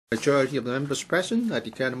Majority of the members present, I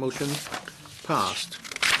declare the motion passed.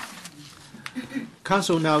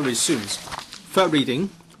 Council now resumes. Third reading,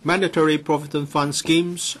 Mandatory Provident Fund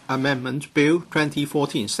Schemes Amendment Bill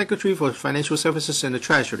 2014. Secretary for Financial Services and the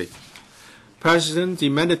Treasury. President, the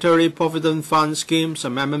Mandatory Provident Fund Schemes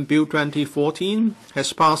Amendment Bill 2014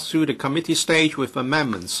 has passed through the committee stage with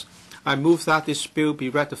amendments. I move that this bill be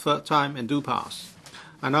read the third time and do pass.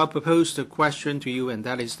 I now propose the question to you, and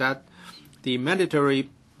that is that the Mandatory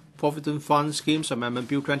Provident Fund Schemes Amendment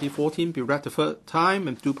Bill 2014 be read the third time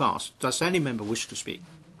and do pass. Does any member wish to speak?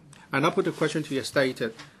 I now put the question to you as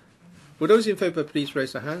stated. Will those in favour please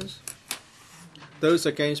raise their hands? Those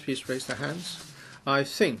against please raise their hands. I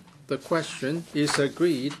think the question is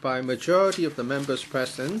agreed by a majority of the members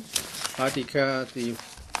present. I declare the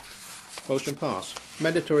motion passed.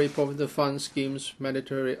 Mandatory Provident Fund Schemes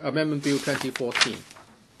Mandatory Amendment Bill 2014.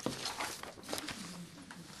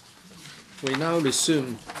 We now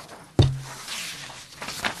resume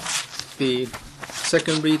the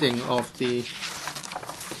second reading of the